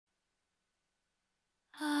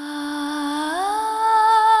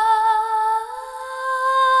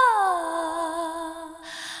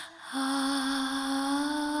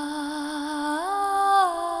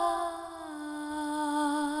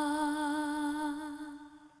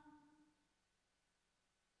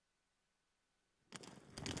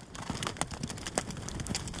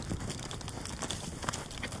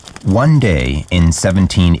One day in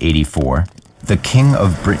 1784, the King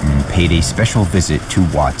of Britain paid a special visit to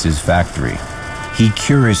Watts's factory. He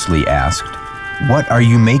curiously asked, "What are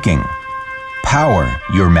you making?" "Power,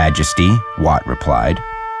 Your Majesty," Watt replied.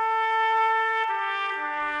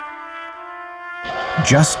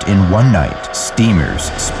 Just in one night,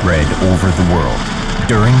 steamers spread over the world.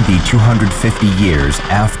 During the 250 years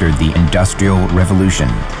after the Industrial Revolution,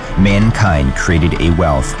 mankind created a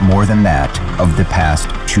wealth more than that of the past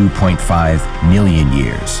 2.5 million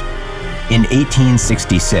years. In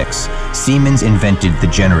 1866, Siemens invented the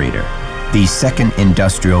generator. The Second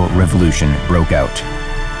Industrial Revolution broke out.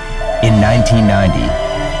 In 1990,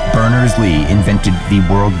 Berners-Lee invented the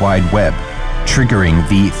World Wide Web, triggering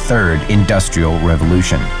the Third Industrial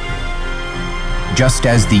Revolution. Just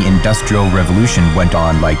as the Industrial Revolution went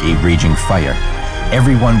on like a raging fire,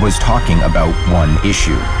 everyone was talking about one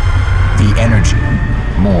issue: the energy,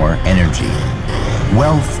 more energy.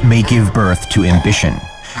 Wealth may give birth to ambition,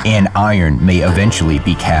 and iron may eventually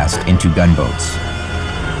be cast into gunboats.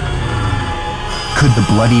 Could the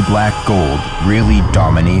bloody black gold really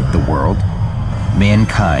dominate the world?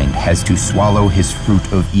 Mankind has to swallow his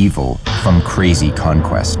fruit of evil from crazy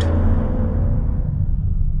conquest.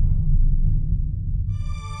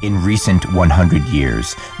 In recent 100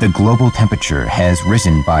 years, the global temperature has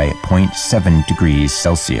risen by 0.7 degrees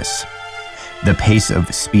Celsius. The pace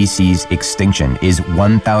of species extinction is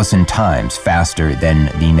 1,000 times faster than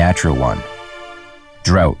the natural one.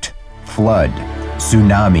 Drought, flood,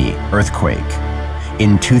 tsunami, earthquake.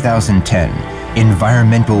 In 2010,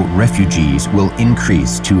 environmental refugees will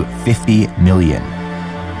increase to 50 million.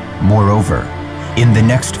 Moreover, in the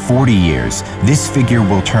next 40 years, this figure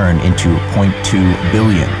will turn into 0.2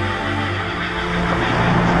 billion.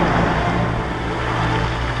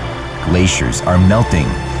 Glaciers are melting,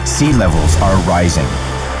 sea levels are rising.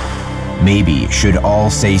 Maybe should all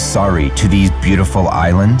say sorry to these beautiful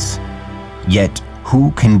islands? Yet,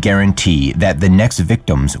 who can guarantee that the next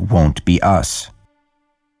victims won't be us?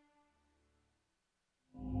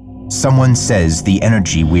 Someone says the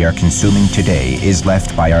energy we are consuming today is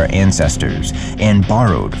left by our ancestors and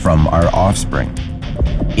borrowed from our offspring.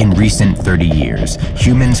 In recent 30 years,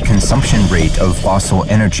 humans' consumption rate of fossil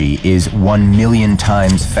energy is 1 million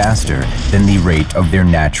times faster than the rate of their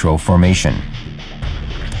natural formation.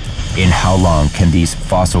 In how long can these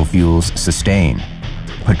fossil fuels sustain?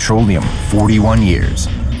 Petroleum, 41 years.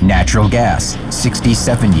 Natural gas,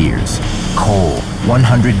 67 years. Coal,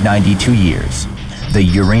 192 years. The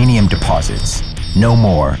uranium deposits, no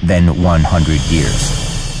more than 100 years.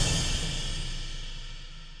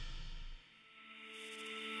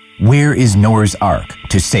 Where is Noah's Ark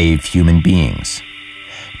to save human beings?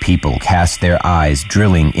 People cast their eyes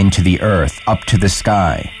drilling into the earth up to the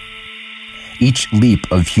sky. Each leap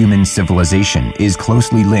of human civilization is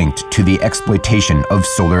closely linked to the exploitation of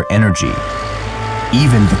solar energy,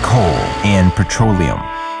 even the coal and petroleum.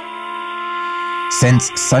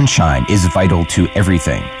 Since sunshine is vital to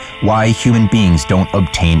everything, why human beings don't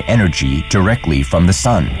obtain energy directly from the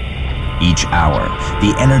sun? Each hour,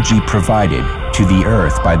 the energy provided to the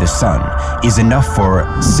earth by the sun is enough for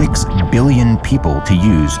 6 billion people to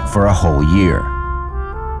use for a whole year.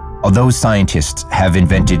 Although scientists have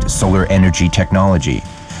invented solar energy technology,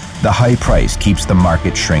 the high price keeps the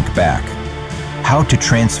market shrink back. How to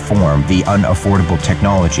transform the unaffordable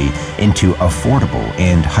technology into affordable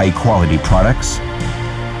and high-quality products?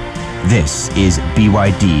 This is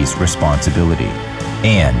BYD's responsibility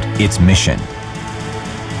and its mission.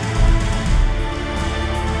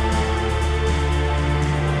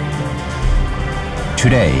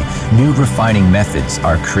 Today, new refining methods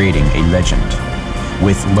are creating a legend.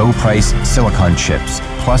 With low-price silicon chips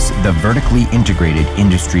plus the vertically integrated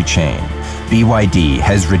industry chain, BYD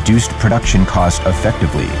has reduced production costs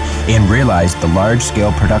effectively and realized the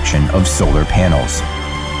large-scale production of solar panels.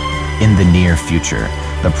 In the near future,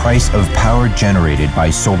 the price of power generated by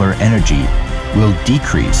solar energy will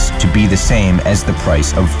decrease to be the same as the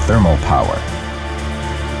price of thermal power.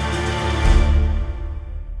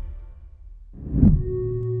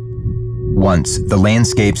 Once, the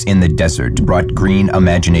landscapes in the desert brought green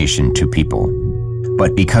imagination to people.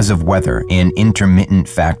 But because of weather and intermittent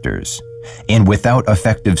factors, and without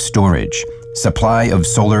effective storage, supply of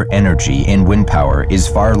solar energy and wind power is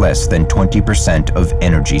far less than 20% of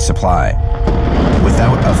energy supply.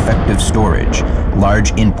 Without effective storage,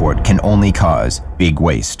 large import can only cause big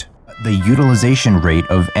waste. The utilization rate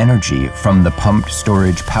of energy from the pumped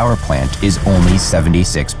storage power plant is only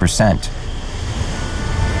 76%.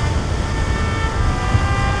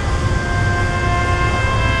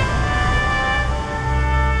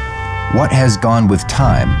 What has gone with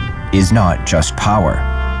time is not just power.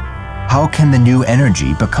 How can the new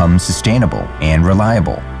energy become sustainable and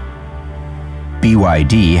reliable?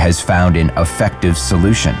 BYD has found an effective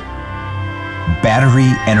solution. Battery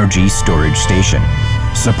Energy Storage Station.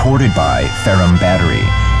 Supported by Ferrum Battery,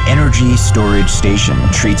 Energy Storage Station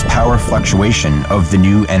treats power fluctuation of the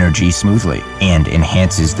new energy smoothly and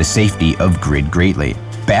enhances the safety of grid greatly.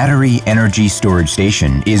 Battery Energy Storage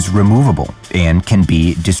Station is removable and can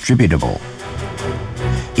be distributable.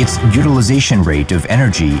 Its utilization rate of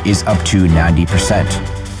energy is up to 90%.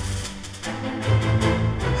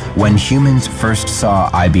 When humans first saw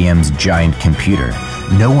IBM's giant computer,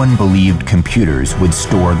 no one believed computers would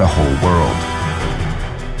store the whole world.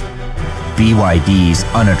 BYD's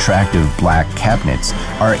unattractive black cabinets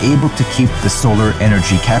are able to keep the solar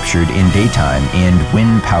energy captured in daytime and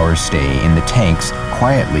wind power stay in the tanks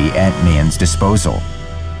quietly at man's disposal.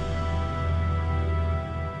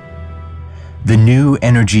 The new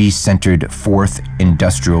energy-centered Fourth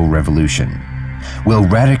Industrial Revolution will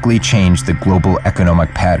radically change the global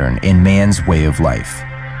economic pattern in man's way of life.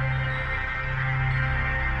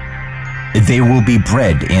 They will be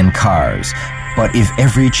bred in cars, but if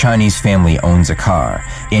every Chinese family owns a car,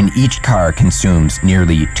 and each car consumes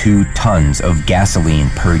nearly 2 tons of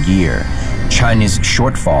gasoline per year, China's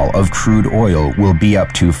shortfall of crude oil will be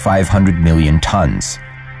up to 500 million tons.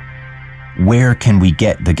 Where can we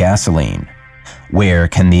get the gasoline? Where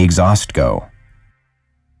can the exhaust go?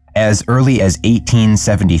 As early as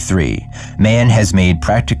 1873, man has made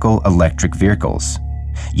practical electric vehicles.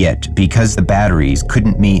 Yet, because the batteries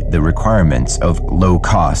couldn't meet the requirements of low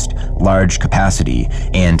cost, large capacity,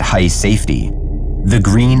 and high safety, the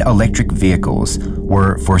green electric vehicles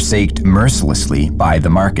were forsaken mercilessly by the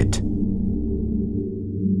market.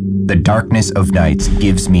 The darkness of nights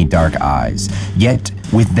gives me dark eyes, yet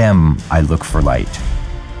with them I look for light.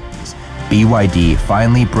 BYD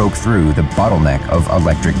finally broke through the bottleneck of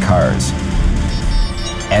electric cars.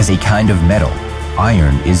 As a kind of metal,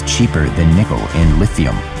 iron is cheaper than nickel and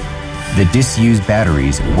lithium. The disused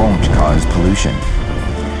batteries won't cause pollution.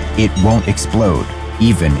 It won't explode,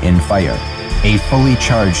 even in fire. A fully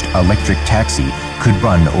charged electric taxi could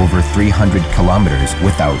run over 300 kilometers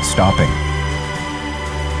without stopping.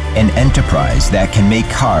 An enterprise that can make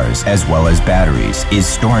cars as well as batteries is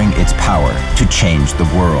storing its power to change the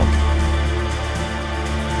world.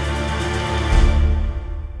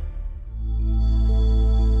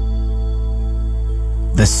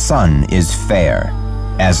 The sun is fair.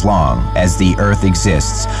 As long as the Earth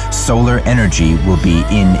exists, solar energy will be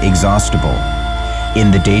inexhaustible.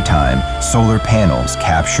 In the daytime, solar panels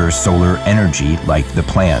capture solar energy like the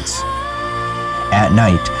plants. At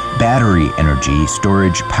night, battery energy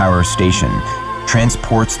storage power station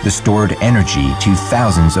transports the stored energy to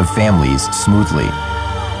thousands of families smoothly.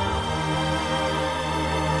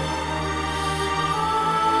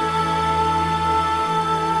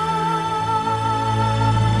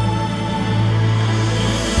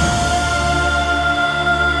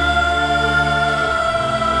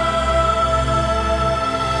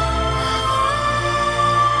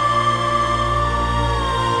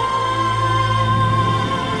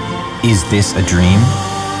 Is this a dream?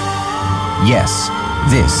 Yes,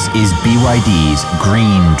 this is BYD's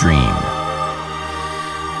Green Dream.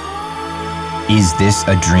 Is this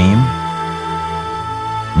a dream?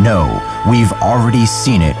 No, we've already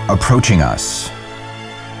seen it approaching us.